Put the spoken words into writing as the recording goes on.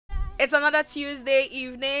It's another Tuesday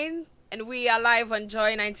evening, and we are live on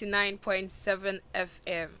Joy 99.7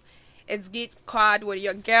 FM. It's Geek Squad with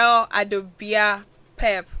your girl, Adobia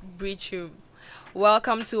Pep Biritwum.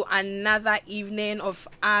 Welcome to another evening of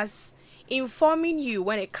us informing you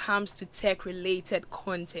when it comes to tech-related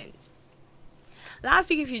content. Last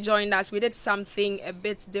week, if you joined us, we did something a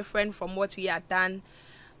bit different from what we had done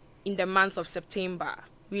in the month of September.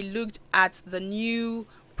 We looked at the new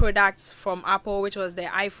products from Apple, which was the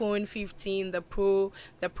iPhone 15, the Pro,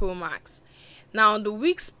 the Pro Max. Now, the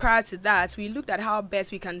weeks prior to that, we looked at how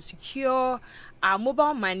best we can secure our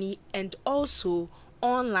mobile money and also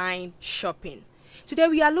online shopping. Today,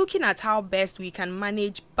 we are looking at how best we can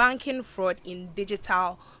manage banking fraud in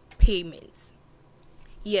digital payments.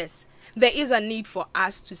 Yes, there is a need for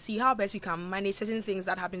us to see how best we can manage certain things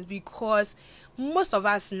that happen, because most of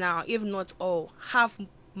us now, if not all, have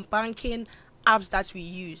banking apps that we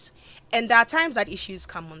use, and there are times that issues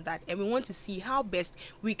come on that, and we want to see how best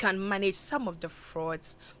we can manage some of the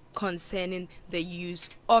frauds concerning the use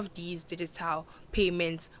of these digital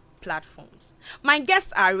payment platforms. My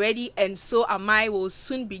guests are ready, and so am I. Will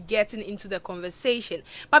soon be getting into the conversation,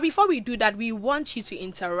 but before we do that, we want you to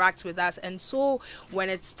interact with us, and so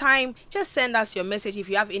when it's time, just send us your message if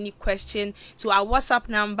you have any question to our WhatsApp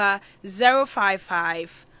number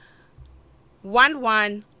 055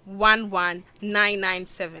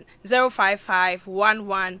 1111997 055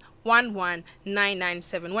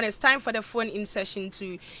 1111997. When it's time for the phone in session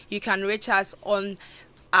 2, you can reach us on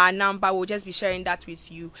our number. We'll just be sharing that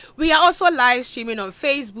with you. We are also live streaming on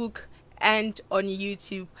Facebook and on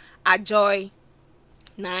YouTube at Joy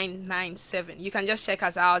 997. You can just check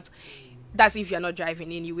us out. That's if you're not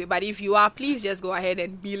driving anyway, but if you are, please just go ahead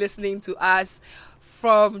and be listening to us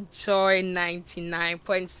from Joy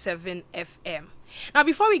 99.7 FM. Now,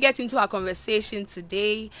 before we get into our conversation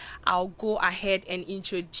today, I'll go ahead and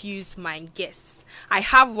introduce my guests. I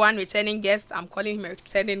have one returning guest. I'm calling him a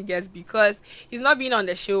returning guest because he's not been on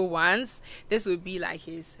the show once. This will be like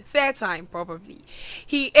his third time, probably.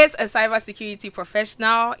 He is a cybersecurity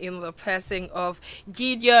professional in the person of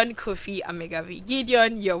Gideon Kofi Amegavi.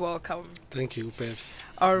 Gideon, you're welcome. Thank you, Peps.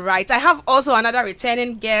 All right. I have also another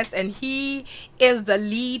returning guest, and he is the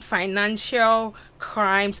lead financial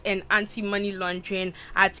crimes and anti-money laundering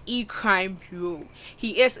at E-Crime Bureau.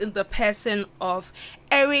 He is in the person of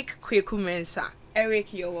Eric Kweku-Mensah.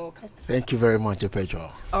 Eric, you're welcome. Thank you very much,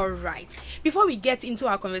 Perpetual. All right. Before we get into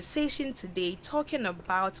our conversation today, talking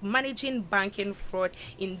about managing banking fraud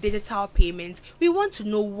in digital payments, we want to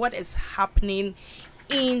know what is happening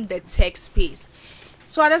in the tech space.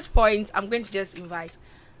 So at this point, I'm going to just invite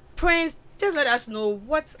Prince, just let us know,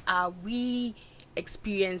 what are we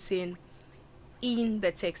experiencing in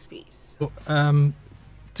the tech space?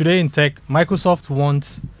 Today in tech, Microsoft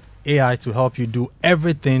wants AI to help you do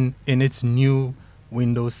everything in its new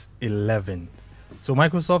Windows 11. So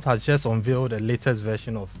Microsoft has just unveiled the latest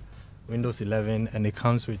version of Windows 11, and it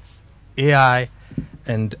comes with AI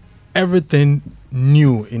and everything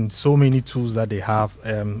new in so many tools that they have.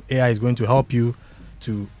 AI is going to help you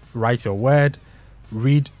to write your word,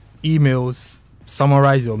 read emails,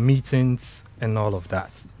 summarize your meetings, and all of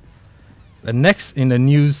that. The next in the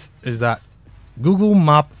news is that Google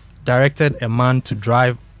Map directed a man to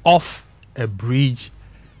drive off a bridge,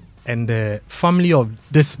 and the family of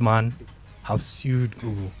this man have sued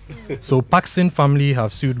Google. So Paxton family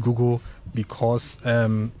have sued Google because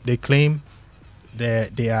they claim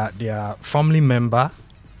their family member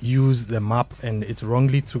used the map and it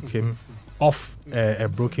wrongly took him off a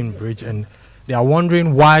broken bridge, and they are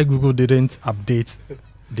wondering why Google didn't update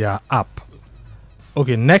their app.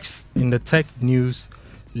 Okay, next in the tech news,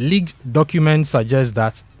 leaked documents suggest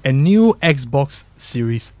that a new Xbox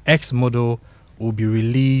Series X model will be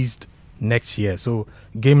released next year. So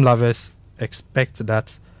game lovers expect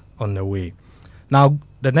that on the way. Now,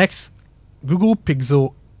 the next, Google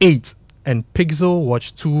Pixel 8 and Pixel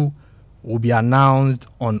Watch 2 will be announced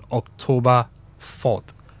on October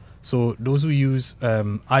 4th. So those who use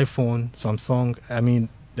iPhone, Samsung,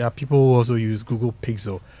 there are people who also use Google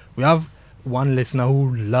Pixel. We have one listener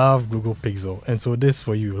who loves Google Pixel, and so this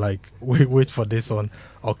for you, wait for this on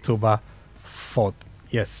October 4th.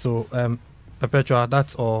 Yes, so Perpetua,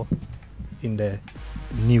 that's all in the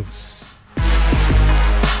news.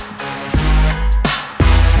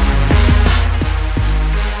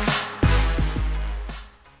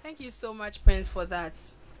 Thank you so much, Prince, for that.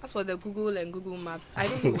 As for the Google and Google Maps, I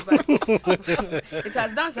don't know, but it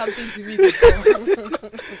has done something to me before.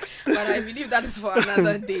 But I believe that is for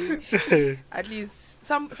another day. At least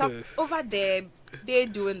some over there, they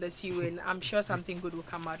doing the sewing, I'm sure something good will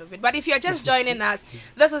come out of it. But if you're just joining us,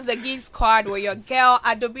 this is the Geek Squad with your girl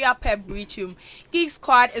Adobia Biritwum. Geek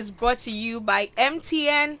Squad is brought to you by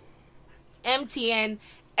MTN. MTN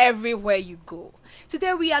everywhere you go.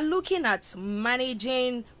 Today we are looking at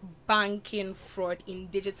managing banking fraud in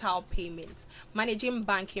digital payments. Managing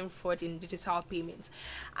banking fraud in digital payments.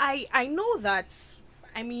 I know that,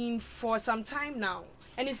 I mean, for some time now,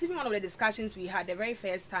 and it's even one of the discussions we had the very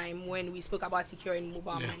first time when we spoke about securing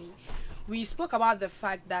mobile money. We spoke about the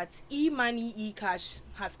fact that e-money, e-cash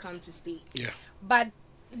has come to stay. But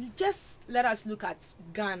just let us look at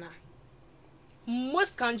Ghana.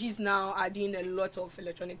 Most countries now are doing a lot of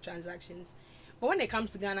electronic transactions. But when it comes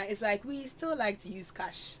to Ghana, it's like we still like to use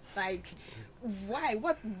cash. Like, why?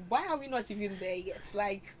 Why are we not even there yet?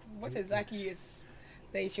 Like, what exactly is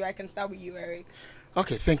the issue? I can start with you, Eric.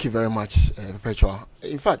 Okay, thank you very much, Perpetual.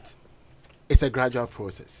 In fact, it's a gradual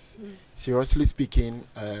process. Seriously speaking,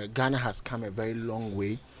 Ghana has come a very long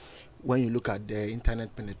way. When you look at the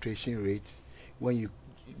internet penetration rates, when you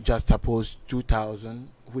juxtapose 2000,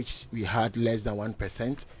 which we had less than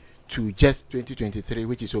 1%, to just 2023,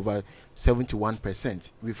 which is over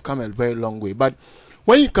 71%. We've come a very long way. But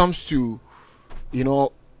when it comes to,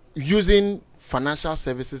 using financial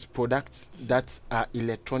services products that are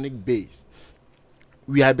electronic based,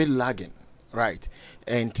 we are a bit lagging, right?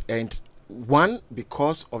 And one,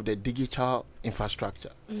 because of the digital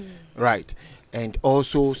infrastructure, right? And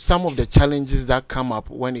also some of the challenges that come up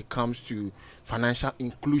when it comes to financial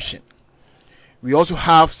inclusion. We also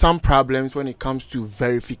have some problems when it comes to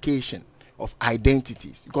verification of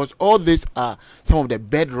identities, because all these are some of the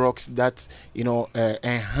bedrocks that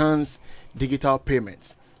enhance digital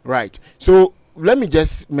payments, right? So let me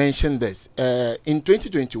just mention this. In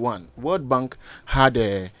 2021, World Bank had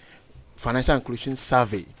a financial inclusion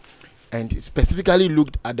survey, and it specifically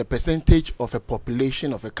looked at the percentage of a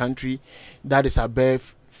population of a country that is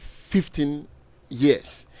above 15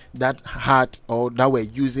 years that had or that were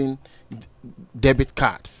using debit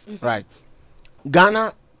cards, right?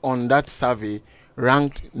 Ghana on that survey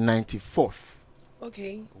ranked 94th.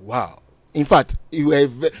 Okay. Wow. In fact, we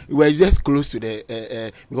were just close to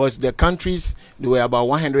the because the countries, there were about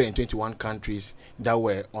 121 countries that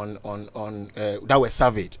were that were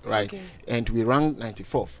surveyed, right? Okay. And we ranked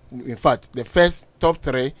 94th. In fact, the first top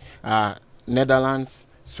three are Netherlands,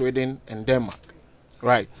 Sweden, and Denmark,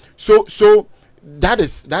 right? So that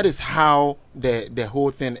is how the whole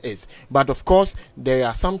thing is. But of course, there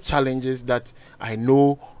are some challenges that I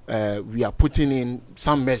know we are putting in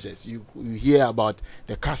some measures. You hear about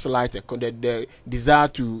the cashless, the desire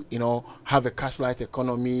to have a cashless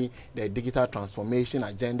economy, the digital transformation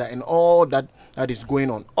agenda, and all that is going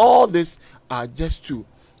on. All this are just to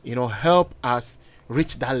help us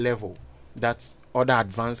reach that level that other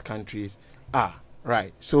advanced countries are,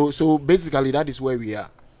 right? So basically that is where we are.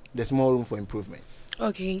 There's more room for improvement.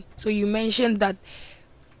 Okay, so you mentioned that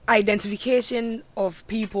identification of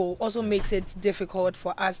people also makes it difficult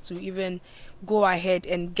for us to even go ahead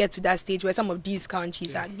and get to that stage where some of these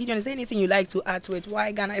countries are. Gideon, is there anything you like to add to it?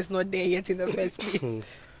 Why Ghana is not there yet in the first place?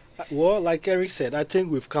 Well, like Eric said, I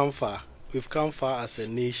think we've come far. We've come far as a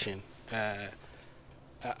nation.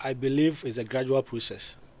 I believe it's a gradual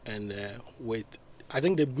process, and I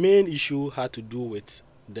think the main issue had to do with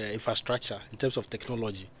the infrastructure in terms of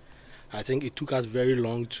technology. I think it took us very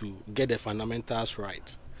long to get the fundamentals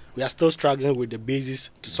right. We are still struggling with the basis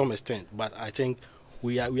to some extent, but I think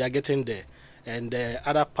we are getting there. And the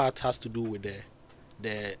other part has to do with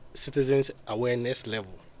the citizens' awareness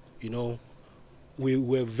level. We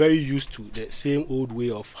were very used to the same old way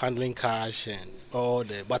of handling cash and all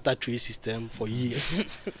the barter trade system for years.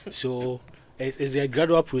 So it's a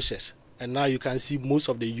gradual process. And now you can see most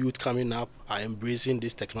of the youth coming up are embracing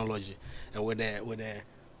this technology. And with the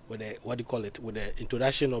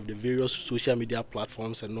introduction of the various social media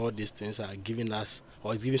platforms and all these things are giving us,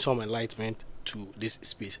 or it's giving some enlightenment to this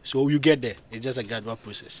space. So you get there. It's just a gradual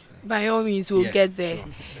process. By all means, we'll get there.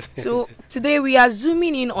 Sure. So today we are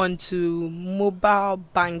zooming in onto mobile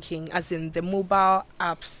banking, as in the mobile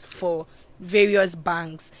apps for various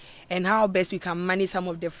banks, and how best we can manage some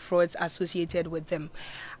of the frauds associated with them.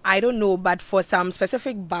 I don't know, but for some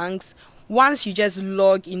specific banks, once you just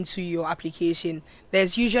log into your application,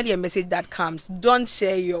 there's usually a message that comes: don't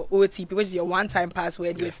share your OTP, which is your one-time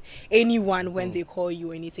password, with anyone when they call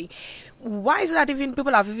you or anything. Why is it that even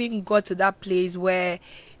people have even got to that place where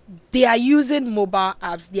they are using mobile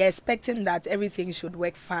apps, they're expecting that everything should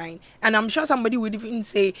work fine? And I'm sure somebody would even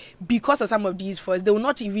say, because of some of these frauds, they will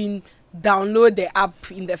not even download the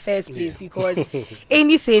app in the first place, because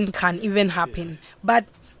anything can even happen. But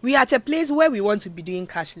we are at a place where we want to be doing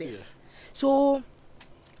cashless. So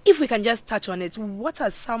if we can just touch on it, what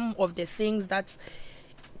are some of the things that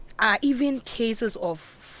are even cases of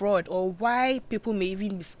fraud, or why people may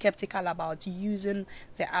even be skeptical about using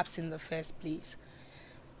the apps in the first place?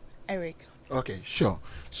 Eric. Okay, sure.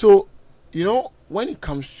 So, when it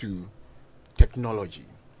comes to technology,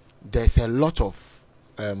 there's a lot of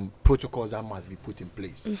protocols that must be put in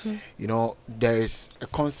place. There is a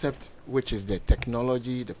concept which is the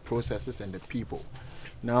technology, the processes, and the people.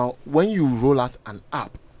 Now, when you roll out an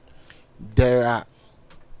app, there are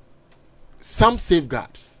some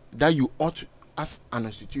safeguards that you ought to, as an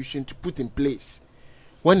institution, to put in place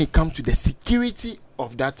when it comes to the security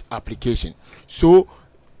of that application, so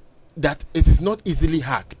that it is not easily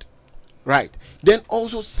hacked. Right. Then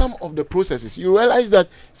also some of the processes. You realize that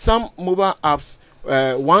some mobile apps,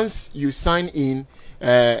 once you sign in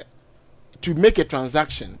to make a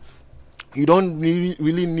transaction, you don't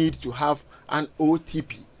really need to have an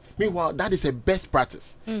OTP. Meanwhile, that is a best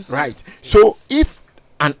practice. Right. So if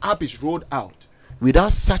an app is rolled out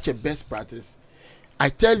without such a best practice, I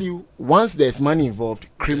tell you, once there's money involved,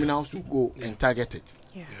 criminals will go and target it.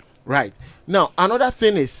 Right. Now, another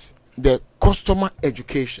thing is the customer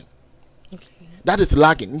education. That is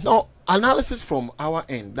lagging. Now, analysis from our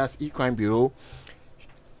end, that's E-Crime Bureau,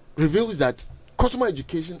 reveals that customer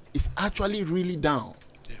education is actually really down.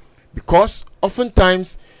 Because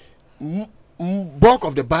oftentimes, bulk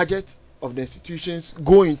of the budget of the institutions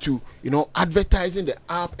go into, advertising the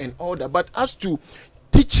app and all that. But as to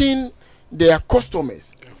teaching their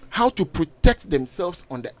customers how to protect themselves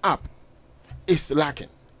on the app, is lacking.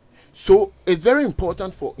 So it's very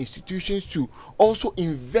important for institutions to also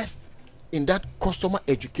invest in that customer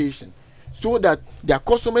education, so that their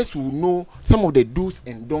customers will know some of the do's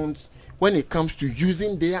and don'ts when it comes to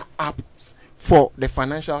using their apps for the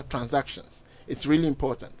financial transactions. It's really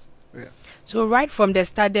important. So right from the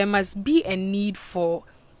start, there must be a need for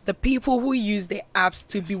the people who use the apps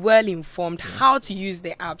to be well informed how to use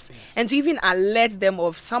the apps, and to even alert them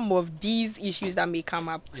of some of these issues that may come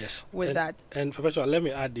up with that. And Perpetual, let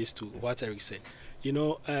me add this to what Eric said.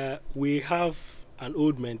 We have an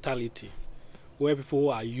old mentality where people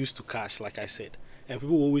are used to cash, like I said, and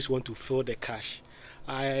people always want to fill the cash.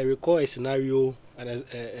 I recall a scenario and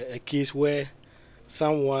a case where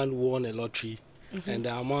someone won a lottery and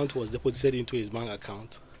the amount was deposited into his bank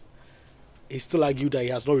account. He still argued that he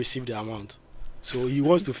has not received the amount, so he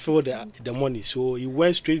wants to fill the money. So he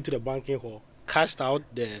went straight into the banking hall, cashed out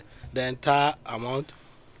the entire amount,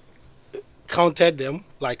 counted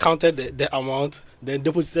the amount, then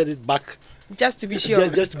deposited it back. Just to be sure.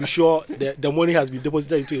 Just to be sure the money has been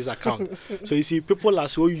deposited into his account. So you see, people are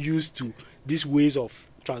so used to these ways of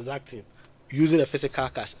transacting using a physical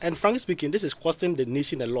cash. And frankly speaking, this is costing the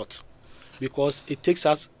nation a lot, because it takes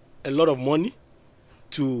us a lot of money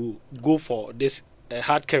to go for this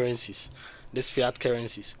hard currencies, these fiat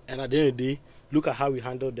currencies. And at the end of the day, look at how we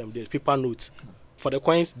handle them. There's paper notes. For the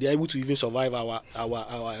coins, they're able to even survive our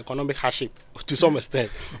economic hardship to some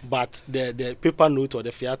extent. But the paper note or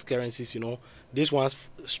the fiat currencies, these ones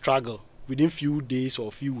struggle. Within few days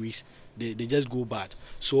or few weeks, they just go bad.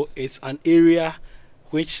 So it's an area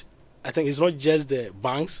which I think is not just the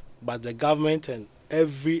banks, but the government and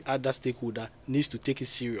every other stakeholder needs to take it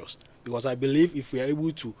serious. Because I believe if we are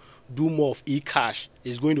able to do more of e-cash,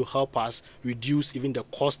 it's going to help us reduce even the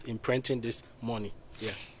cost in printing this money.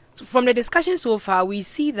 So from the discussion so far, we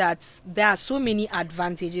see that there are so many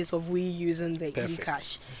advantages of we using the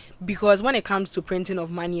e-cash. Because when it comes to printing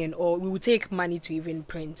of money and all, we will take money to even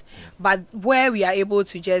print. But where we are able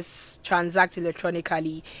to just transact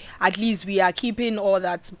electronically, at least we are keeping all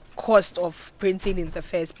that cost of printing in the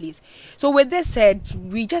first place. So with this said,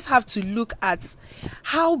 we just have to look at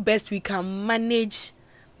how best we can manage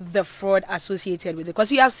the fraud associated with it, because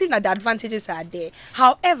we have seen that the advantages are there.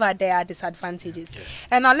 However, there are disadvantages.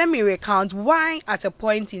 And now let me recount why at a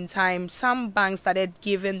point in time some banks started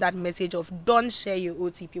giving that message of don't share your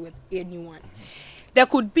OTP with anyone. There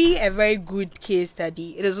could be a very good case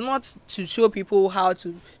study. It is not to show people how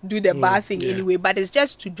to do the bad thing anyway, but it's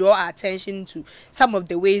just to draw our attention to some of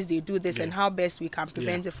the ways they do this and how best we can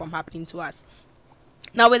prevent it from happening to us.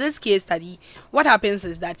 Now with this case study, what happens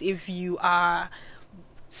is that if you are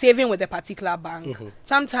saving with a particular bank,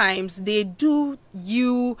 sometimes they do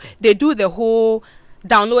the whole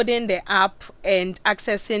downloading the app and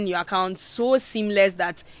accessing your account so seamless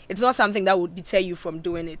that it's not something that would deter you from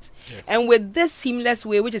doing it. And with this seamless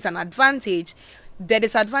way, which is an advantage, the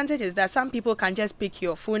disadvantage is that some people can just pick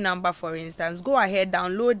your phone number, for instance, go ahead,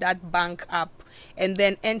 download that bank app, and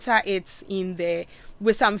then enter it in there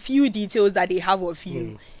with some few details that they have of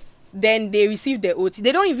you. Then they receive the OTP.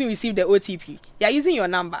 They don't even receive the OTP. They are using your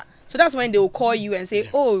number. So that's when they will call you and say,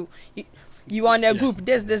 oh, you are on a group,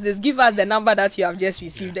 this, give us the number that you have just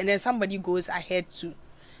received. And then somebody goes ahead to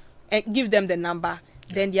give them the number.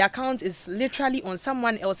 Then the account is literally on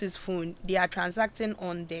someone else's phone. They are transacting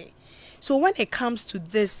on there. So when it comes to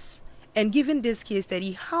this, and given this case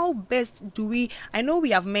study, how best do we, I know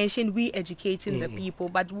we have mentioned we educating the people,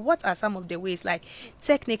 but what are some of the ways, like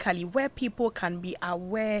technically, where people can be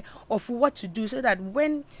aware of what to do so that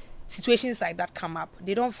when situations like that come up,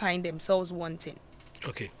 they don't find themselves wanting?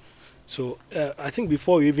 Okay. So I think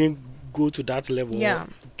before we even go to that level,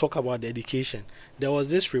 talk about the education, there was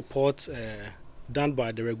this report done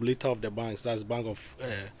by the regulator of the banks, that's Bank of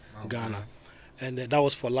Ghana, and that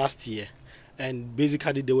was for last year. And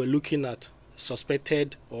basically, they were looking at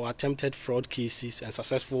suspected or attempted fraud cases and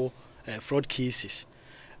successful fraud cases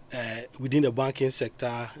within the banking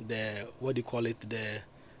sector, the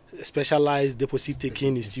specialized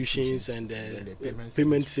deposit-taking institutions and the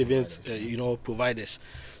payment savings, providers.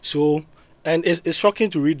 So, and it's shocking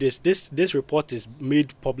to read this. This report is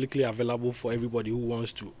made publicly available for everybody who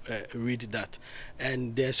wants to read that.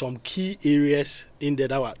 And there's some key areas in there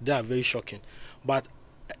that are very shocking. But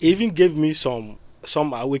even gave me some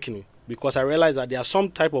awakening, because I realized that there are some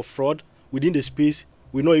type of fraud within the space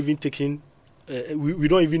we're not even taking, we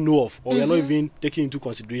don't even know of, or we are not even taking into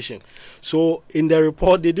consideration. So in the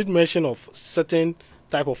report, they did mention of certain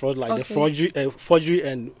type of fraud, like the forgery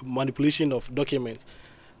and manipulation of documents.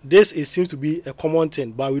 This seems to be a common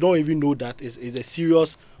thing, but we don't even know that is a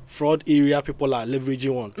serious fraud area people are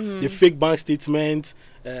leveraging on. The fake bank statements,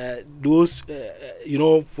 those,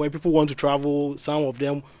 when people want to travel, some of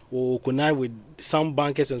them will connive with some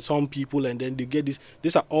bankers and some people, and then they get this.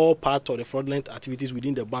 These are all part of the fraudulent activities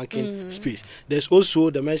within the banking space. There's also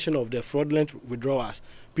the mention of the fraudulent withdrawals,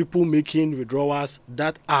 people making withdrawals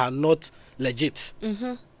that are not legit.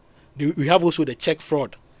 We have also the check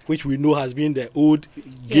fraud, which we know has been the old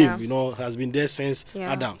game, has been there since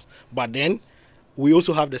Adams. But then we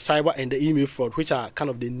also have the cyber and the email fraud, which are kind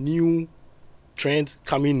of the new trends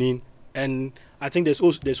coming in. And I think there's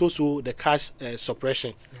also the cash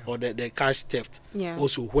suppression or the cash theft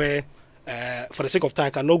also, where for the sake of time I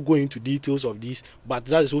cannot go into details of this, but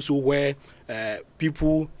that is also where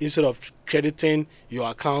people, instead of crediting your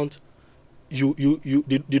account,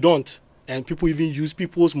 they don't, and people even use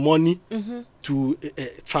people's money to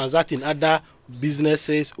transact in other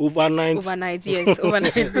businesses overnight. Overnight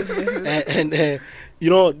businesses.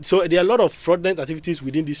 And so there are a lot of fraudulent activities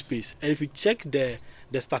within this space. And if you check the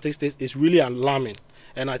statistics, it's really alarming.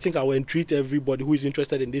 And I think I will entreat everybody who is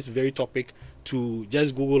interested in this very topic to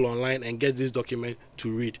just Google online and get this document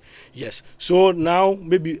to read. Yes. So now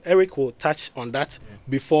maybe Eric will touch on that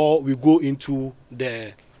before we go into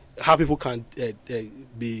how people can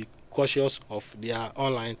be cautious of their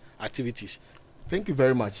online activities. Thank you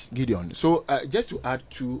very much, Gideon. So just to add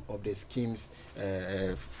two of the schemes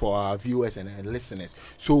for our viewers and listeners.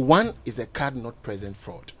 So one is a card not present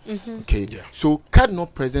fraud. Okay. Yeah. So card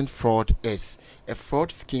not present fraud is a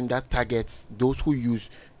fraud scheme that targets those who use,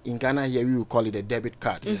 in Ghana here we will call it a debit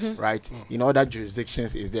card, right? In other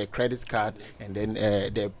jurisdictions is the credit card and then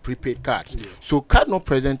the prepaid cards. So card not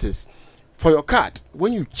present is for your card.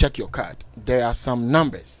 When you check your card, there are some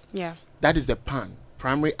numbers. That is the PAN,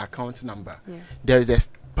 primary account number. There is a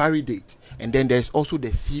expiry date, and then there's also the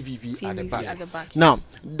CVV at the back. Now,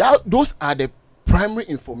 those are the primary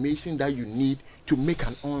information that you need to make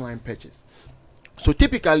an online purchase. So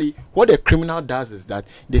typically, what a criminal does is that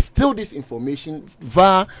they steal this information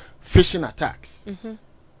via phishing attacks.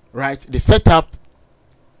 Right? They set up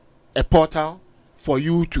a portal for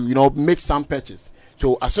you to, make some purchase.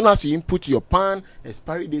 So as soon as you input your PAN,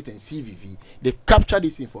 expiry date, and CVV, they capture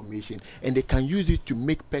this information and they can use it to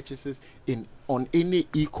make purchases on any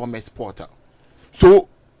e-commerce portal. So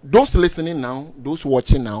those listening now, those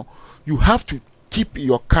watching now, you have to keep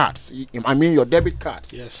your cards. I mean your debit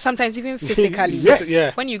cards. Sometimes even physically.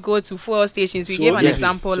 When you go to fuel stations, we gave an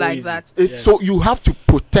example like that. So you have to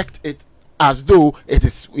protect it as though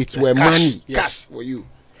it were money, cash for you.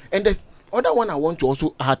 And the other one I want to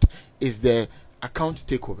also add is the account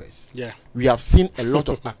takeovers. We have seen a lot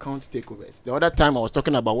of account takeovers. The other time I was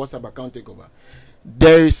talking about WhatsApp account takeover.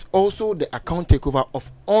 There is also the account takeover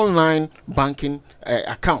of online banking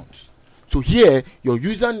accounts. So here, your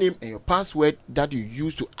username and your password that you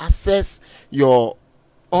use to access your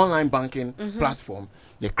online banking platform,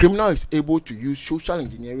 the criminal is able to use social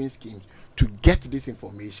engineering schemes to get this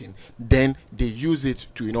information. Then they use it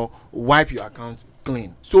to, wipe your account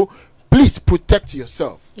clean. So please protect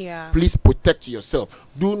yourself. Please protect yourself.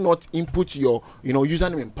 Do not input your,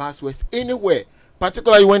 username and passwords anywhere,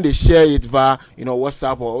 particularly when they share it via,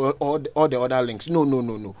 WhatsApp or the other links.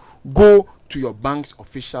 No. go to your bank's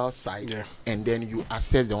official site, Yeah. and then you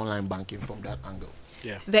access the online banking from that angle.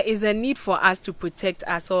 Yeah. There is a need for us to protect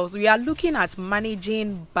ourselves. We are looking at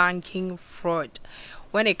managing banking fraud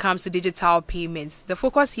when it comes to digital payments. The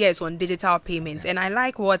focus here is on digital payments, and I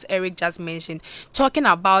like what Eric just mentioned, talking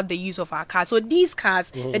about the use of our cards. So these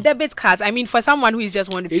cards, the debit cards, I mean, for someone who is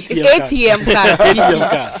just wondering, it's ATM card,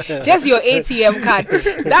 please. Just your ATM card.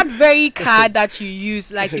 That very card that you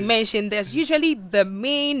use, like you mentioned, there's usually the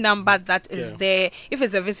main number that is there. If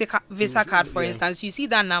it's a Visa card, for instance, you see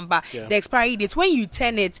that number, the expiry date. When you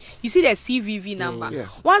turn it, you see the CVV number.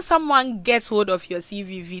 Once someone gets hold of your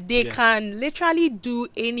CVV, they can literally do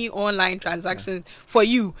any online transaction for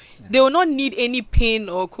you. They will not need any PIN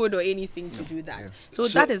or code or anything to do that. So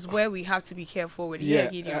that is where we have to be careful with.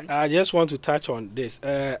 I just want to touch on this.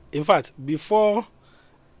 In fact, before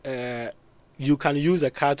you can use a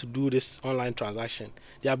card to do this online transaction,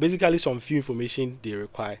 there are basically some few information they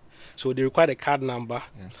require. So they require the card number,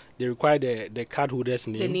 they require the cardholder's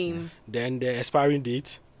name, then the expiring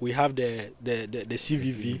date. We have the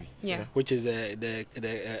CVV, which is the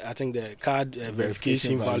I think the card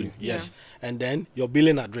verification value. Yes, and then your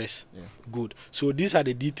billing address. Good. So these are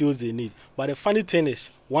the details they need. But the funny thing is,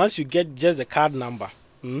 once you get just the card number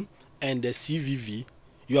and the CVV,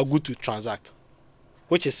 you are good to transact,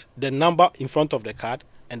 which is the number in front of the card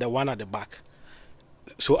and the one at the back.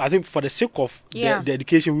 So I think for the sake of the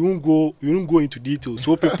education, we won't go into details,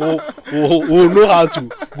 so people will know how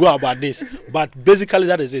to go about this. But basically,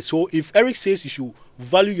 that is it. So if Eric says you should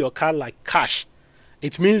value your card like cash,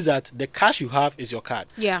 it means that the cash you have is your card.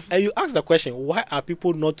 And you ask the question, why are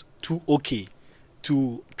people not too okay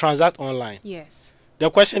to transact online? Yes. The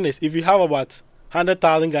question is, if you have about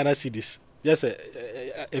 100,000 Ghana cedis, just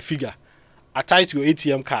a figure, attached to your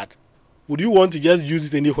ATM card, would you want to just use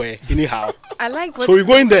it anywhere, anyhow? I like what. So we're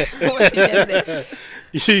going there.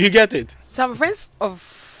 You get it. Some friends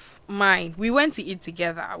of mine, we went to eat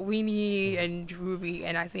together. Winnie and Ruby,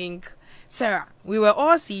 and I think Sarah. We were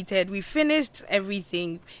all seated. We finished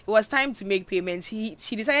everything. It was time to make payments. She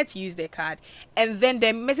decided to use the card, and then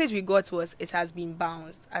the message we got was it has been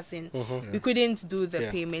bounced, as in we couldn't do the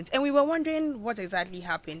payment, and we were wondering what exactly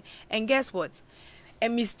happened. And guess what? A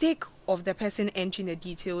mistake of the person entering the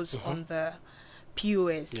details on the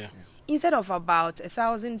POS. Instead of about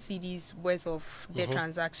 1,000 CDs worth of the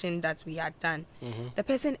transaction that we had done, the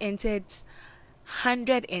person entered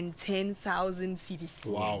 110,000 CDs.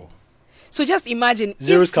 Wow. So just imagine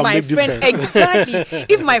Zeros if can my make friend difference.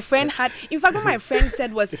 if my friend had, in fact, what my friend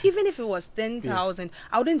said was, even if it was 10,000,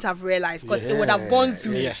 I wouldn't have realized because it would have gone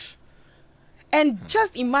through. Yes. And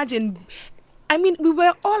just imagine, I mean, we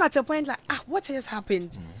were all at a point like, what has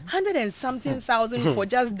happened? 100 and something thousand for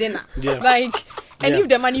just dinner. Like, and if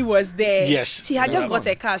the money was there, she had just got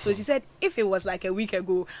a car. So she said, if it was like a week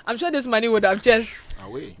ago, I'm sure this money would have just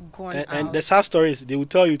gone out. And the sad story is, they will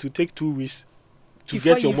tell you to take 2 weeks to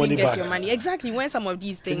before get your money back. Your money. Exactly, when some of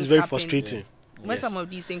these things It's very happen, frustrating. When some of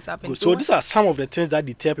these things happen. Good. So these are some of the things that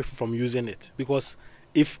deter people from using it. Because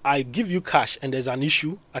if I give you cash and there's an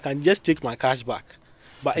issue, I can just take my cash back.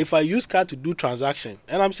 But if I use card to do transaction,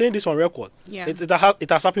 and I'm saying this on record, it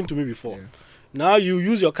has happened to me before. Now you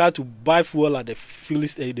use your card to buy fuel at the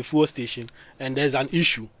fuel station, and there's an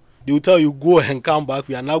issue. They will tell you, go and come back.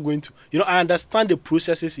 We are now going to, I understand the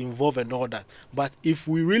processes involved and all that. But if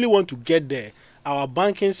we really want to get there, our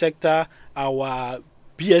banking sector, our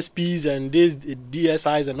PSPs and these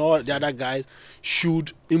DSIs and all the other guys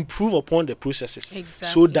should improve upon the processes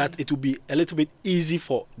so that it will be a little bit easy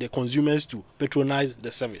for the consumers to patronize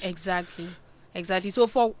the service. Exactly. So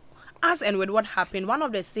for us and with what happened, one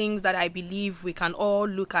of the things that I believe we can all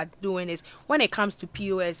look at doing is, when it comes to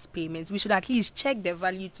POS payments, we should at least check the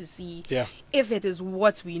value to see if it is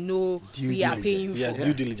what we know we are paying for.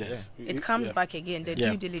 Due diligence. It comes back again. The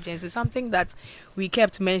due diligence is something that we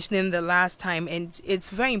kept mentioning the last time, and it's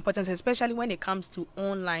very important, especially when it comes to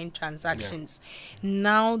online transactions.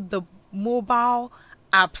 Now the mobile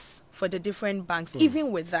apps for the different banks,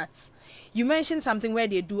 even with that, you mentioned something where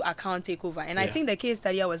they do account takeover, and I think the case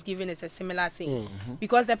study I was given is a similar thing,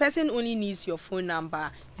 because the person only needs your phone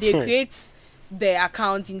number. They create the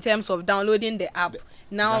account in terms of downloading the app.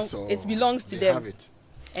 Now it belongs to them.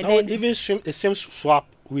 And then even the same swap,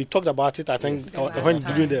 we talked about it, I think, when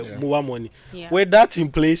doing the mobile money. With that in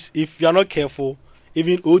place, if you are not careful,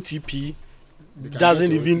 even OTP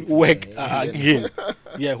doesn't even work again.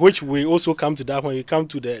 Which we also come to that when you come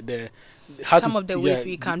to some of the ways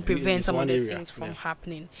we can prevent some of the things from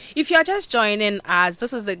happening. If you're just joining us,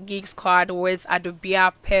 this is the Geek Squad with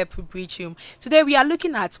Adobia, Pep, Biritwum. Today we are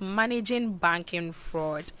looking at managing banking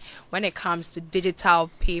fraud when it comes to digital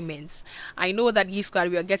payments. I know that Geek Squad,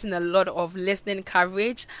 we are getting a lot of listening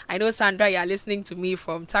coverage. I know, Sandra, you are listening to me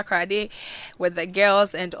from Takrade with the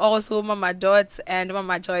girls, and also Mama Dot and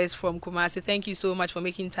Mama Joyce from Kumasi. Thank you so much for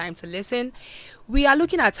making time to listen. We are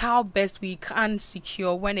looking at how best we can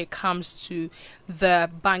secure when it comes to the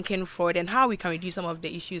banking fraud and how we can reduce some of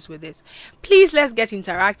the issues with this. Please, let's get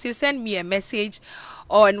interactive. Send me a message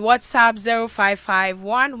on WhatsApp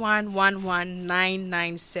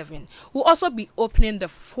 055-1111-997. We'll also be opening the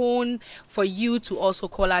phone for you to also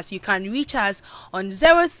call us. You can reach us on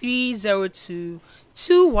 0302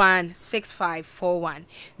 216541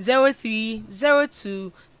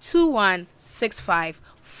 0302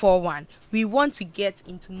 216541. We want to get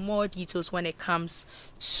into more details when it comes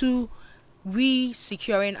to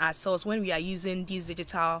securing ourselves when we are using these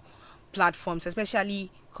digital platforms, especially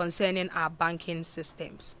concerning our banking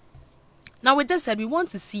systems. Now, with that said, we want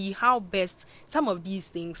to see how best some of these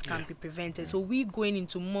things can be prevented. So we're going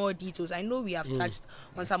into more details. I know we have touched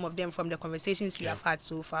on some of them from the conversations we have had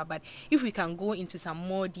so far, but if we can go into some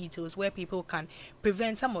more details where people can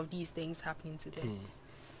prevent some of these things happening to them.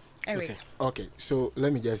 Eric. Okay, so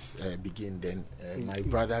let me just begin then. My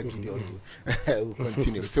brother Gideon will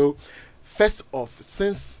continue. So, first off,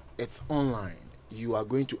 since it's online, you are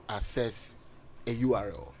going to access a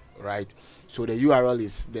URL, right? So the URL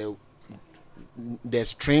is the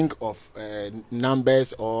string of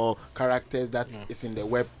numbers or characters that is in the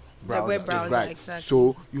web browser. The web browser, right? exactly.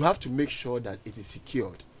 So you have to make sure that it is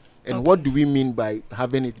secured. And what do we mean by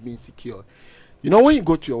having it being secured? You know, when you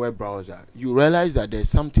go to your web browser, you realize that there's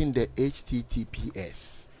something, the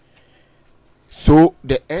HTTPS. So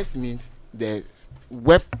the S means the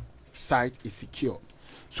website is secure.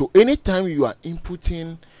 So anytime you are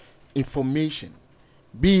inputting information,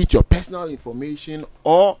 be it your personal information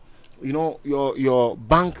or your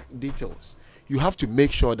bank details, you have to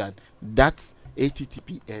make sure that that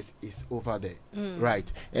HTTPS is over there,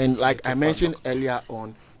 right? And like I mentioned earlier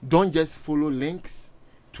on, don't just follow links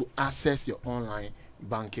to access your online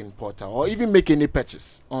banking portal or even make any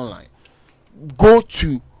purchase online. Go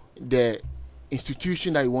to the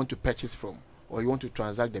institution that you want to purchase from or you want to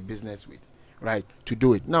transact the business with, right, to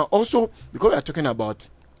do it. Now, also, because we are talking about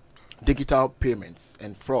digital payments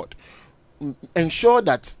and fraud, ensure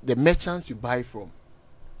that the merchants you buy from,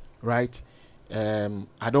 right,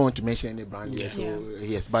 I don't want to mention any brand here, so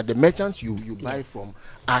yes, but the merchants you buy from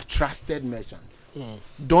are trusted merchants.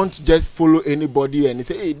 Don't just follow anybody and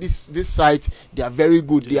say, hey, this site, they are very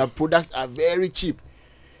good, their products are very cheap.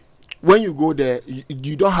 When you go there,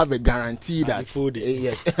 you don't have a guarantee that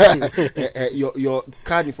your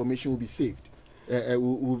card information will be saved.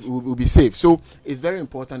 Will be saved. So it's very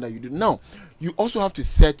important that you do. Now, you also have to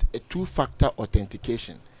set a two-factor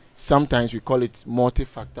authentication. Sometimes we call it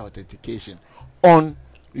multi-factor authentication on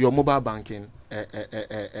your mobile banking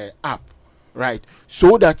app, right?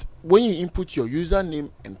 So that when you input your username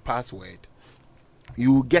and password,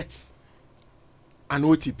 you get an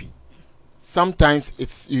OTP. Sometimes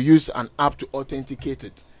you use an app to authenticate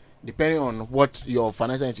it, depending on what your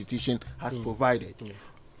financial institution has provided.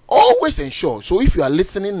 Always ensure. So if you are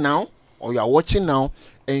listening now or you are watching now,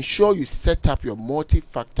 ensure you set up your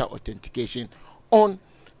multi-factor authentication on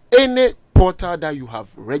any portal that you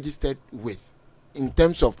have registered with, in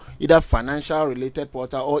terms of either financial related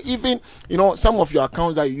portal or even some of your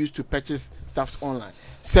accounts that you use to purchase stuff online.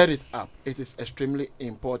 Set it up. It is extremely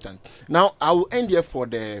important. Now I will end here for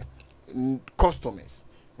the customers.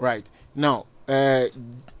 Right now,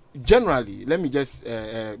 generally, let me just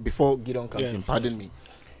before Gideon comes in, pardon me,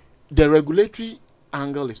 the regulatory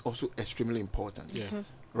angle is also extremely important.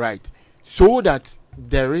 Right, so that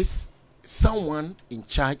there is someone in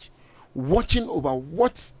charge watching over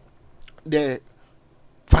what the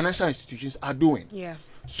financial institutions are doing,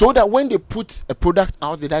 so that when they put a product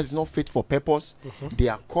out there that is not fit for purpose, they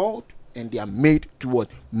are called and they are made to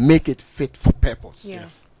make it fit for purpose.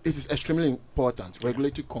 It is extremely important,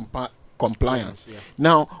 regulatory compliance.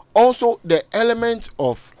 Now, also the element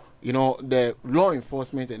of the law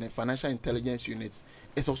enforcement and the financial intelligence units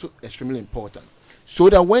is also extremely important, so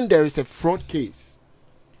that when there is a fraud case,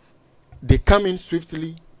 they come in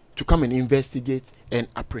swiftly to come and investigate and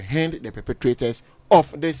apprehend the perpetrators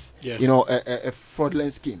of this,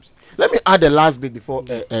 fraudulent schemes. Let me add the last bit before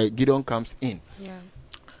Gideon comes in.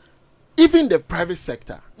 Even the private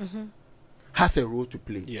sector has a role to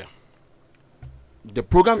play. The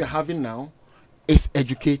program you're having now is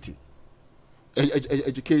educative.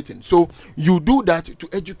 educating. So you do that to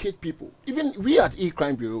educate people. Even we at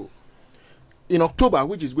E-Crime Bureau, in October,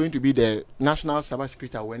 which is going to be the National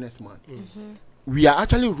Cybersecurity Awareness Month, we are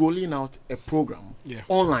actually rolling out a program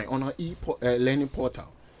online on our learning portal,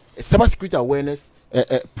 a cybersecurity awareness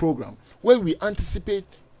program, where we anticipate,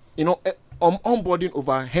 onboarding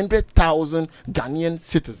over 100,000 Ghanaian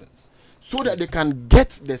citizens, so that they can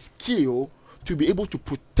get the skill to be able to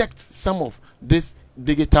protect some of this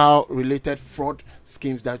digital related fraud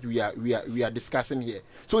schemes that we are discussing here.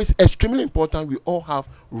 So it's extremely important we all have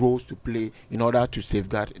roles to play in order to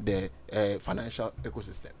safeguard the financial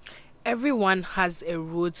ecosystem. Everyone has a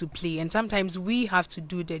role to play, and sometimes we have to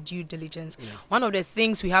do the due diligence. One of the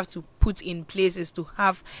things we have to put in place is to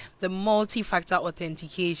have the multi-factor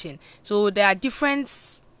authentication. So there are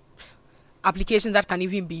different applications that can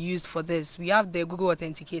even be used for this. We have the Google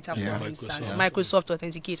Authenticator, for instance. Microsoft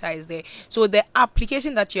Authenticator is there. So the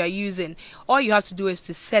application that you are using, all you have to do is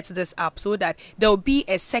to set this up so that there will be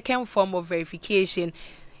a second form of verification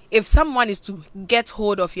if someone is to get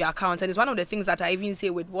hold of your account. And it's one of the things that I even say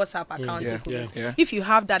with WhatsApp accounts. If you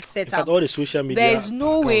have that set up, all the social media, there is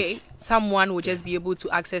no way someone will just be able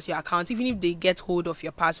to access your account. Even if they get hold of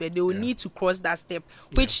your password, they will need to cross that step,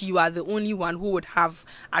 which you are the only one who would have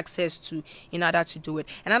access to in order to do it.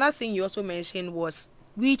 Another thing you also mentioned was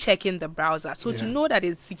rechecking the browser. So to know that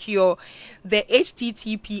it's secure, the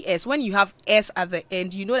HTTPS, when you have S at the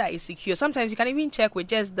end, you know that it's secure. Sometimes you can even check with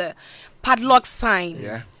just the padlock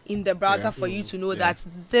sign in the browser for you to know that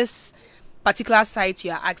this particular site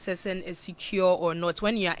you are accessing is secure or not.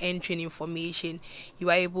 When you are entering information, you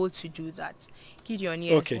are able to do that. Gideon,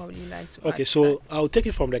 yes, what would you like to add so to that? I'll take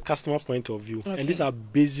it from the customer point of view. And these are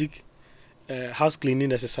basic house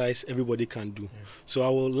cleaning exercise everybody can do. So I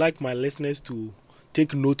would like my listeners to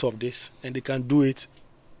take note of this, and they can do it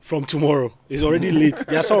from tomorrow. It's already late.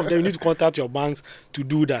 There are some of them you need to contact your banks to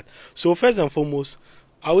do that. So first and foremost,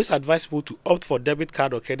 I always advise people to opt for debit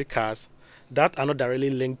card or credit cards that are not directly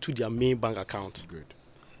linked to their main bank account. Good.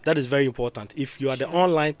 That is very important. If you are the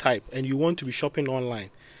online type and you want to be shopping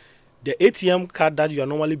online, the ATM card that you are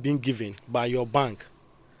normally being given by your bank,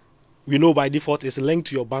 we know by default is linked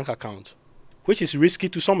to your bank account, which is risky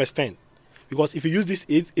to some extent, because if you use this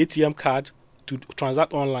ATM card to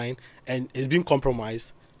transact online and it's being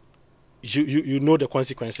compromised, you know the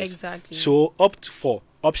consequences. Exactly. So opt for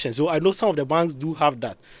options. So I know some of the banks do have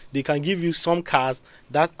that. They can give you some cards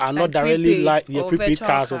that are not directly like your prepaid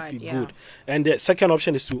cards of good. And the second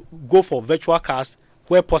option is to go for virtual cards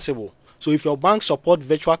where possible. So if your bank support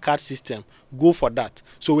virtual card system, go for that.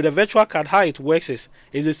 So with a virtual card, how it works is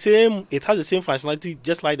the same. It has the same functionality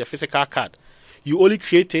just like the physical card. You only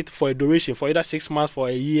create it for a duration, for either 6 months, for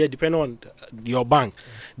a year, depending on your bank.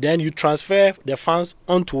 Then you transfer the funds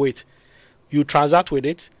onto it. You transact with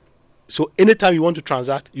it. So anytime you want to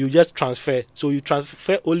transact, you just transfer. So you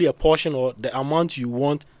transfer only a portion or the amount you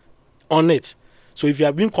want on it. So if you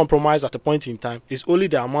have been compromised at a point in time, it's only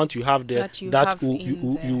the amount you have there that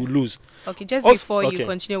you lose. Okay, just before you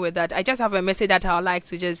continue with that, I just have a message that I would like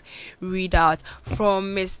to just read out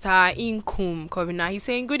from Mr. Inkum Kovina. He's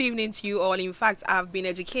saying, good evening to you all. In fact, I've been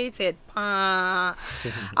educated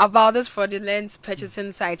about this fraudulent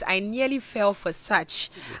purchasing sites. I nearly fell for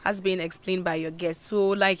such, as being explained by your guest. So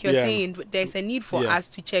like you're saying, there's a need for us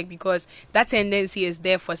to check, because that tendency is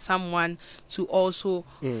there for someone to also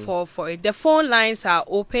fall for it. The phone lines are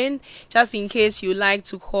open, just in case you like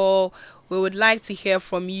to call. We would like to hear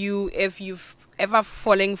from you. If you've ever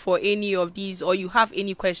fallen for any of these or you have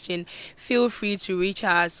any question, feel free to reach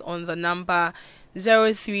us on the number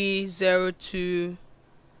 0302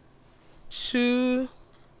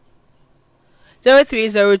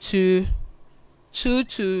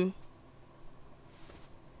 0302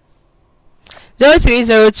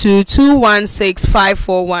 216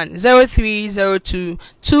 541 0302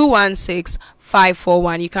 216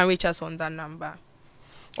 541. You can reach us on that number.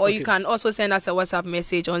 Or you can also send us a WhatsApp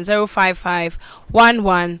message on 055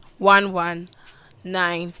 1111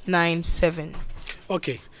 997.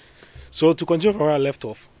 Okay. So to continue from where I left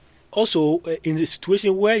off, also in the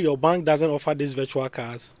situation where your bank doesn't offer these virtual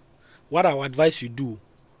cards, what I would advise you do,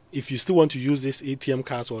 if you still want to use this ATM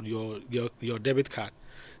cards or your debit card,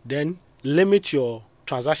 then limit your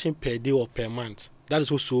transaction per day or per month. That is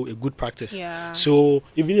also a good practice. Yeah. So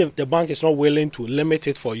even if the bank is not willing to limit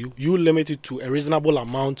it for you, you limit it to a reasonable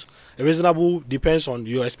amount. A reasonable depends on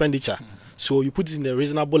your expenditure. So you put it in a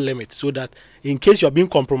reasonable limit so that in case you are being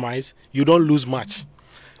compromised, you don't lose much.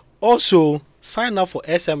 Also, sign up for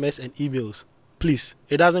SMS and emails. Please,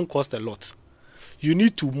 it doesn't cost a lot. You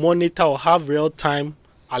need to monitor or have real-time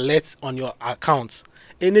alerts on your accounts.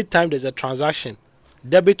 Anytime there's a transaction,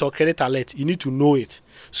 debit or credit alert, you need to know it.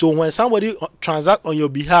 So when somebody transact on your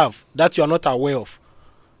behalf that you are not aware of,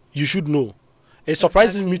 you should know. It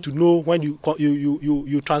surprises me to know when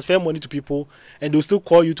you transfer money to people and they'll still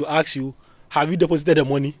call you to ask you, have you deposited the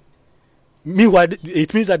money? Meanwhile,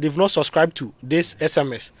 it means that they've not subscribed to this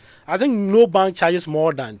SMS. I think no bank charges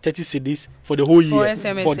more than 30 cedis for the whole year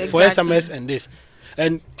for SMS and this.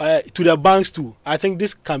 And to the banks too, I think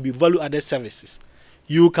this can be value-added services.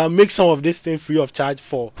 You can make some of this thing free of charge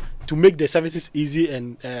to make the services easy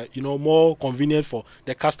and more convenient for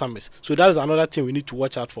the customers. So that is another thing we need to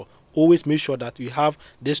watch out for. Always make sure that you have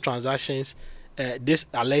these transactions, this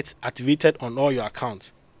alerts activated on all your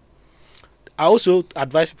accounts. I also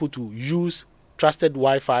advise people to use trusted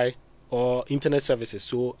Wi-Fi or internet services.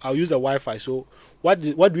 So I'll use the Wi-Fi. So what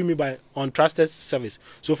do we mean by untrusted service?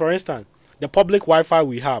 So for instance, the public Wi-Fi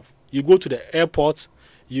we have, you go to the airport,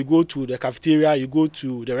 you go to the cafeteria, you go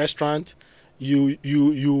to the restaurant, you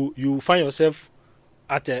find yourself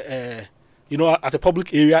at a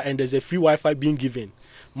public area and there's a free Wi-Fi being given.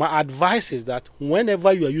 My advice is that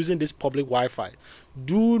whenever you are using this public Wi-Fi,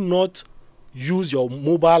 do not use your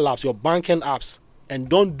mobile apps, your banking apps, and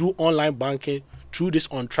don't do online banking through this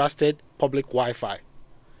untrusted public Wi-Fi,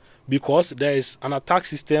 because there is an attack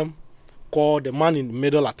system called the man in the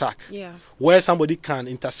middle attack, where somebody can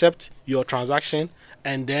intercept your transaction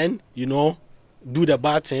and then do the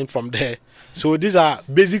bad thing from there. So these are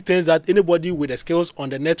basic things that anybody with the skills on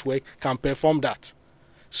the network can perform that.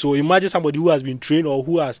 So imagine somebody who has been trained or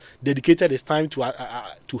who has dedicated his time to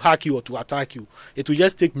hack you or to attack you. It will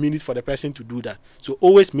just take minutes for the person to do that. So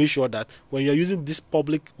always make sure that when you're using this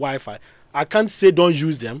public Wi-Fi, I can't say don't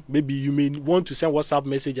use them. Maybe you may want to send WhatsApp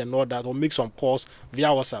message and all that, or make some calls via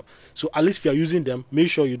WhatsApp. So at least if you're using them, make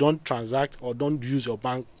sure you don't transact or don't use your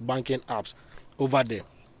banking apps over there.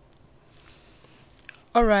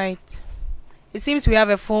 All right. It seems we have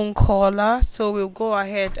a phone caller, so we'll go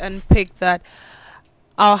ahead and pick that.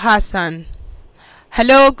 Al Hassan.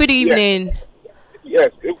 Hello, good evening.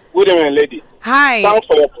 Yes, good evening, lady. Hi. Thanks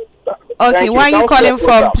for okay, where are you calling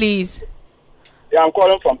from, please? Yeah, I'm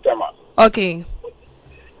calling from Tema. Okay.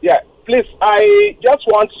 Yeah, please, I just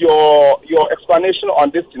want your explanation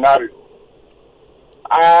on this scenario.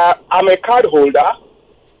 I'm a card holder.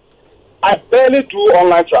 I barely do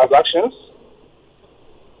online transactions.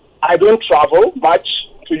 I don't travel much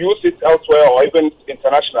to use it elsewhere or even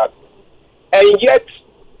internationally. And yet,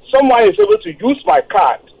 someone is able to use my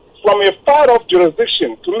card from a far-off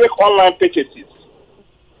jurisdiction to make online purchases.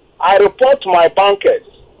 I report to my bankers.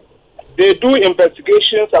 They do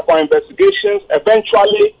investigations upon investigations.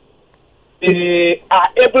 Eventually, they are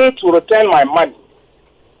able to return my money.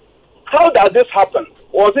 How does this happen?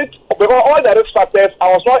 Was it because all the risk factors,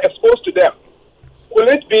 I was not exposed to them? Will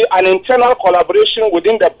it be an internal collaboration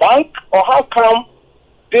within the bank, or how come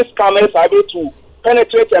these scammers are able to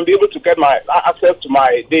penetrate and be able to get my access to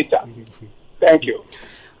my data? Thank you.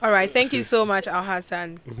 All right. Thank you so much, Al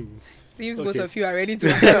Hassan. Seems both of you are ready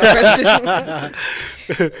to answer the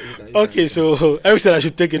question. Okay, so Eric said I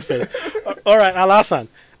should take it first. All right, Al Hassan.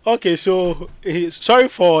 Okay, so sorry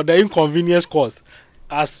for the inconvenience caused.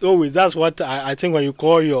 As always, that's what I think when you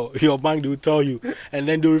call your bank, they will tell you, and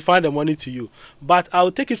then they will refund the money to you. But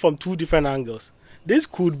I'll take it from two different angles. This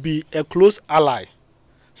could be a close ally,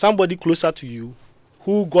 somebody closer to you,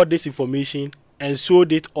 who got this information and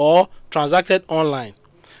sold it or transacted online.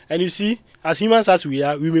 And you see, as humans as we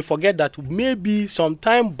are, we may forget that maybe some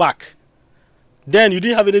time back, then you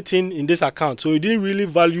didn't have anything in this account, so you didn't really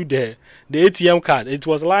value the ATM card. It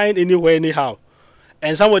was lying anywhere, anyhow.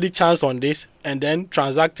 And somebody chanced on this and then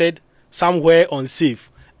transacted somewhere unsafe.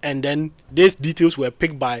 And then these details were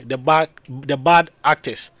picked by the bad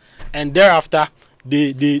actors. And thereafter,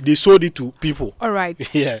 they sold it to people. All right.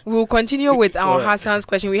 Yeah. We'll continue with our Hassan's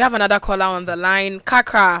question. We have another caller on the line.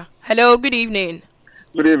 Kakra. Hello, good evening.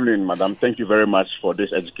 Good evening, madam. Thank you very much for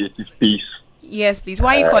this educative piece. Yes, please.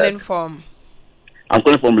 Where are you calling from? I'm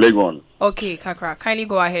calling from Legon. Okay, Kakra. Kindly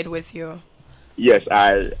go ahead with you. Yes,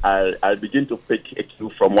 I begin to pick a cue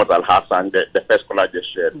from what Al Hassan, the first caller,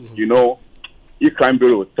 just shared. Mm-hmm. You know, Crime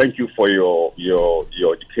Bureau, thank you for your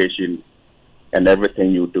education and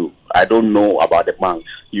everything you do. I don't know about the banks.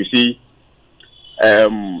 You see,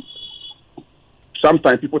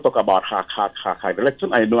 sometimes people talk about hack. The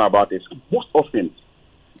lesson I know about is most often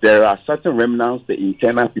there are certain remnants the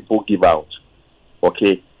internal people give out.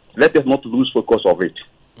 Okay, let us not lose focus of it,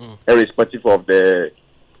 irrespective of the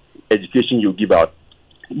education you give out.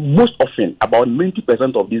 Most often, about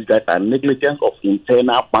 90% of these guys are negligence of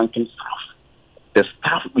internal banking staff. The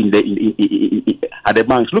staff at the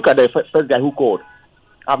banks. Look at the first guy who called.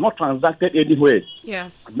 I've not transacted anywhere. Yeah.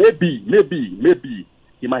 Maybe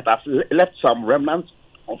he might have left some remnants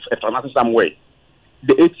of a transaction somewhere.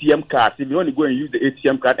 The ATM card, if you only go and use the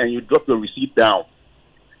ATM card and you drop your receipt down,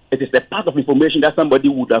 it is a part of information that somebody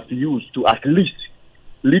would have used to at least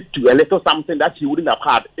lead to a little something that he wouldn't have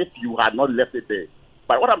had if you had not left it there.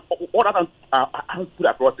 But what I'm put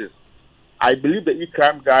across is, I believe the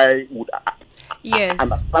e-crime guy would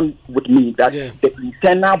understand with me that the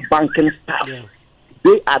internal banking staff,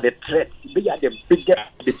 they are the threat. They are the biggest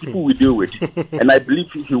the people we deal with, and I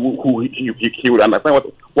believe he will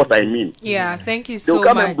understand what I mean. Yeah, thank you so much.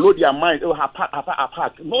 They'll come and blow their mind. Oh,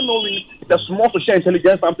 apart. No, it's a small social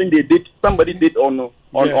intelligence, something somebody did on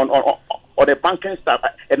the banking staff,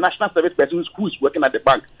 a national service person who is working at the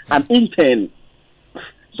bank, an intern.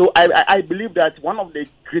 So I believe that one of the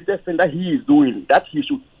greatest things that he is doing, that he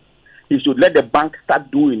should let the bank start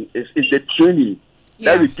doing is the training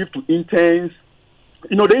that we give to interns.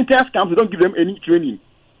 You know, the interns come, we don't give them any training.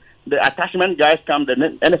 The attachment guys come, the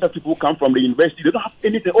NSS people come from the university. They don't have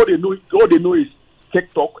anything. All they know is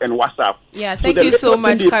TikTok and WhatsApp. Yeah, thank you so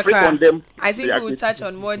much, Kakra. I think we'll touch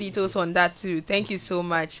on more details on that too. Thank you so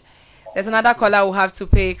much. There's another caller we'll have to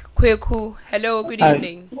pick. Kweku, hello, good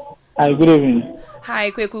evening. Hi, good evening. Hi,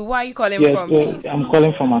 Kweku. Where are you calling from, please? I'm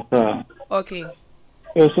calling from Accra. Okay.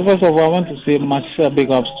 So first of all, I want to say much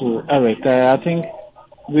big ups to Eric. I think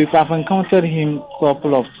I've encountered him a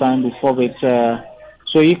couple of times before with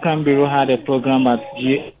so E-Crime Bureau had a program at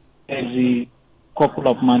GSZ a couple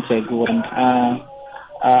of months ago, and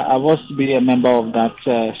I was to be a member of that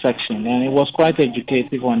section, and it was quite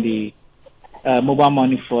educative on the mobile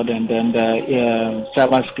money fraud and then the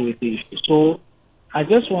cybersecurity issue. So I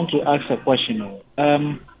just want to ask a question.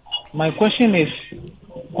 My question is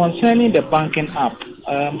concerning the banking app.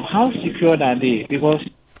 How secured are they? Because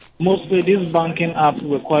mostly this banking app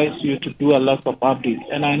requires you to do a lot of updates,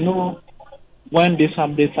 and I know when these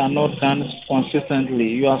updates are not done consistently,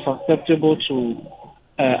 you are susceptible to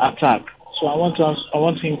attack. So I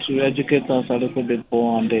want him to educate us a little bit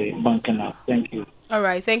more on the banking app. Thank you. All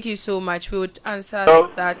right, thank you so much. We would answer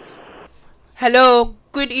that. Hello,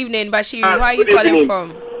 good evening, Bashir. Where are you calling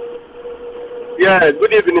from? Yeah,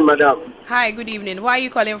 good evening, madam. Hi, good evening. Where are you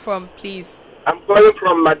calling from, please? I'm calling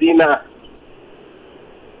from Medina.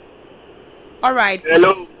 All right, please.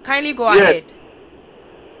 Hello. Kindly go ahead.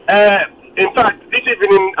 In fact, this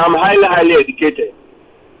evening I'm highly educated.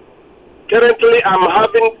 Currently, I'm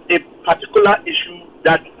having a particular issue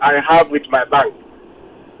that I have with my bank.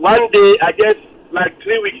 One day, I guess like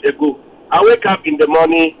 3 weeks ago, I wake up in the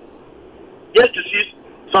morning just to see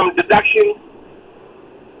some deduction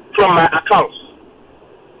from my accounts.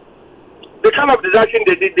 The kind of deduction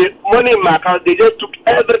they did, the money in my account, they just took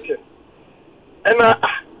everything. And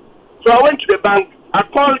so I went to the bank. I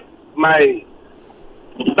called my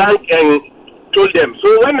bank and told them.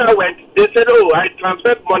 So when I went, they said, "Oh, I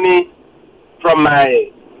transferred money from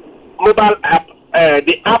my mobile app,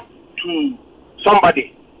 the app to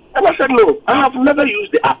somebody." And I said, "No, I have never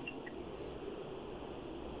used the app.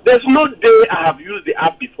 There's no day I have used the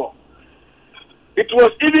app before. It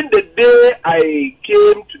was even the day I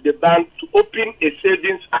came to the bank to open a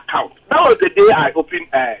savings account. That was the day I opened,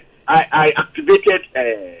 I activated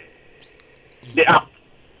the app.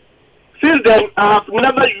 Since then, I have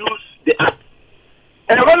never used the app.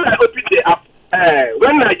 And when I opened the app,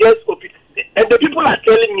 when I just opened, and the people are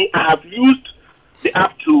telling me I have used the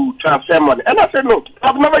app to transfer money. And I said, no,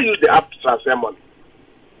 I've never used the app to transfer money.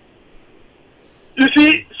 You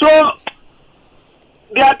see, so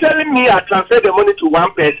they are telling me I transferred the money to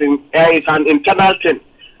one person, and it's an internal thing.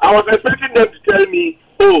 I was expecting them to tell me,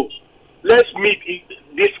 oh, let's meet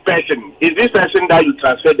this person. Is this person that you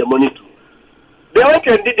transferred the money to? They went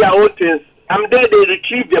and did their own things. And then they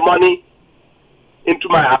retrieved the money into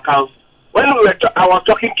my account. When I was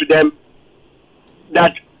talking to them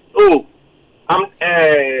that, oh,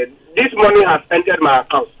 this money has entered my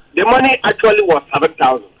account. The money actually was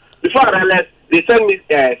 7,000. Before I realized, they sent me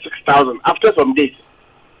 6,000 after some days.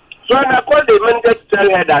 So when I called the manager to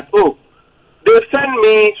tell her that, oh, they sent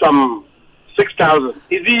me some 6,000.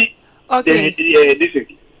 Is he? Okay. This?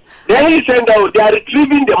 Then he said, oh, they are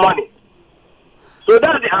retrieving the money. So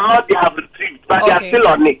that's the amount they have retrieved, but they are still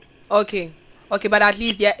on it. Okay, but at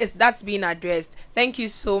least that's being addressed. Thank you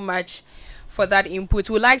so much for that input.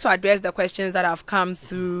 We'd like to address the questions that have come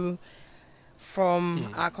through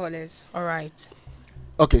from our callers. All right.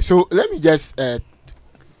 Okay, so let me just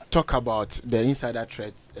talk about the insider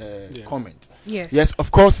threats comment. Yes,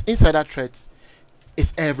 of course, insider threats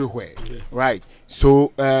is everywhere, right?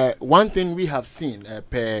 So one thing we have seen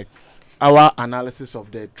per our analysis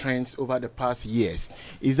of the trends over the past years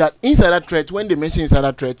is that insider threats, when they mention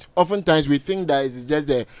insider threats, oftentimes we think that it's just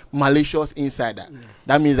the malicious insider.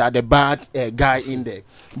 That means that the bad guy in there.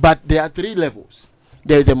 But there are 3 levels.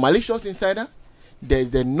 There is a malicious insider, there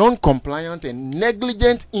is the non-compliant and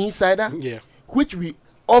negligent insider, which we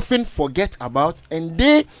often forget about, and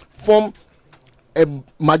they form a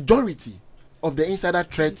majority of the insider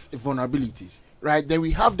threats vulnerabilities. Right, then we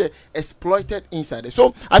have the exploited insider.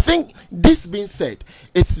 So I think, this being said,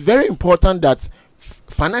 it's very important that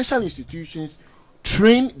financial institutions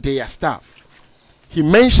train their staff. He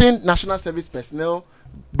mentioned national service personnel,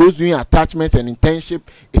 those doing attachment and internship.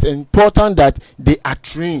 It's important that they are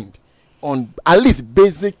trained on at least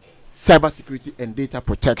basic cybersecurity and data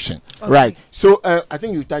protection. Right. So I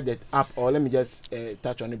think you touched that app, or let me just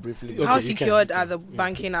touch on it briefly. How secured are the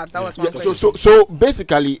banking apps? That was my question. So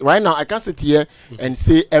basically, right now I can't sit here and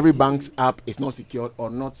say every bank's app is not secured or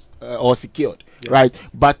not or secured. Right.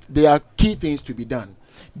 But there are key things to be done.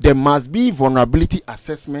 There must be vulnerability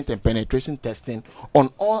assessment and penetration testing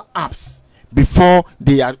on all apps before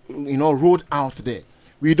they are rolled out there.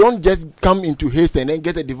 We don't just come into haste and then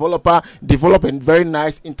get a develop a very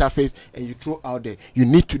nice interface and you throw out there. You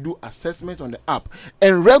need to do assessment on the app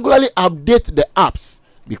and regularly update the apps,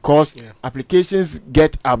 because applications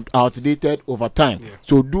get outdated over time.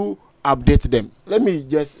 So do update them. Let me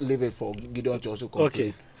just leave it for Gideon to also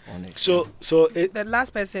conclude. On it. So the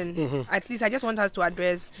last person, at least I just want us to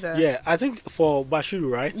address the. I think for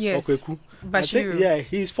Bashiru, right? Yes. Bashiru. I think,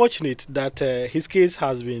 he's fortunate that his case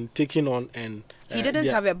has been taken on, and he didn't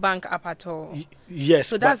have a bank app at all. Yes.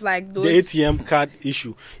 So that's like those. The ATM card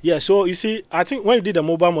issue. Yeah. So you see, I think when you did the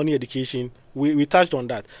mobile money education, we touched on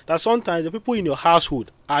that. That sometimes the people in your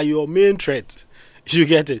household are your main threat. You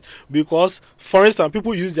get it? Because, for instance,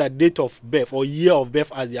 people use their date of birth or year of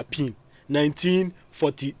birth as their PIN.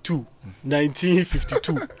 1942,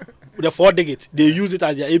 1952. The 4 digits, they use it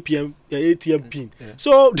as their ATM PIN.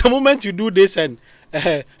 So the moment you do this and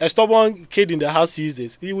a stubborn kid in the house sees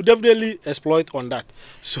this, he will definitely exploit on that.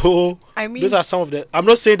 So I mean, those are some of the. I'm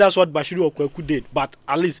not saying that's what Bashiru or Kweku did, but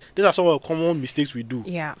at least these are some of the common mistakes we do.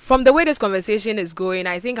 Yeah. From the way this conversation is going,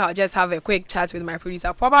 I think I'll just have a quick chat with my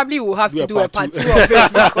producer. Probably we'll have to do a part 2 of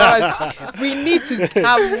it, because we need to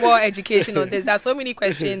have more education on this. There's so many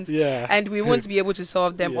questions, and we won't be able to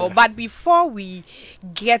solve them all. But before we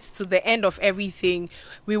get to the end of everything,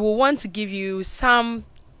 we will want to give you some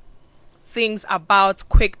things about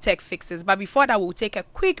quick tech fixes. But before that, we'll take a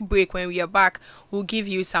quick break. When we are back, we'll give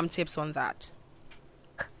you some tips on that.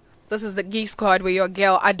 This is the Geek Squad with your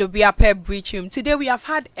girl Adobia Biritwum. Today we have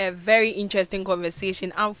had a very interesting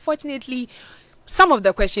conversation. Unfortunately, some of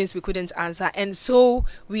the questions we couldn't answer, and so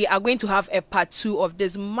we are going to have a part 2 of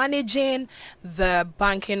this, managing the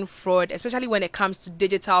banking fraud, especially when it comes to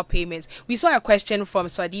digital payments. We saw a question from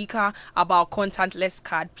Swadika about contactless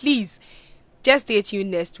card. Please just stay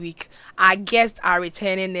tuned next week. Our guests are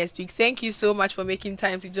returning next week. Thank you so much for making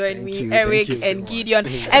time to join me, Eric and Gideon.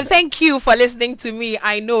 And thank you for listening to me.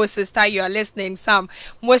 I know, sister, you are listening, some,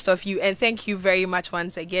 most of you. And thank you very much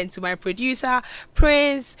once again to my producer,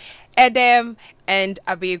 Prince, Edem, and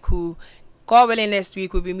Abeku. God willing, next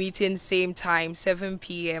week we'll be meeting same time, 7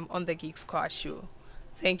 p.m. on the Geek Squad show.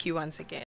 Thank you once again.